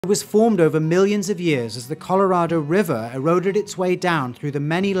It was formed over millions of years as the Colorado River eroded its way down through the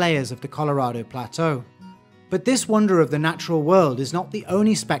many layers of the Colorado Plateau. But this wonder of the natural world is not the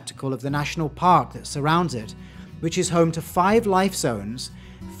only spectacle of the national park that surrounds it, which is home to 5 life zones,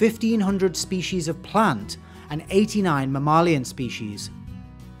 1,500 species of plant, and 89 mammalian species.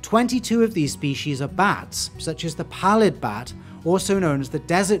 22 of these species are bats, such as the pallid bat, also known as the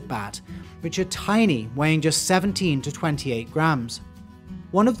desert bat, which are tiny, weighing just 17 to 28 grams.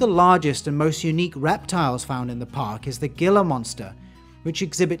 One of the largest and most unique reptiles found in the park is the Gila monster, which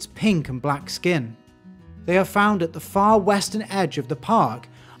exhibits pink and black skin. They are found at the far western edge of the park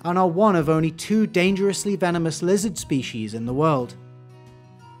and are one of only 2 dangerously venomous lizard species in the world.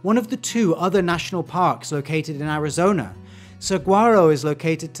 One of the 2 other national parks located in Arizona, Saguaro is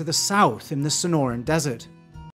located to the south in the Sonoran Desert.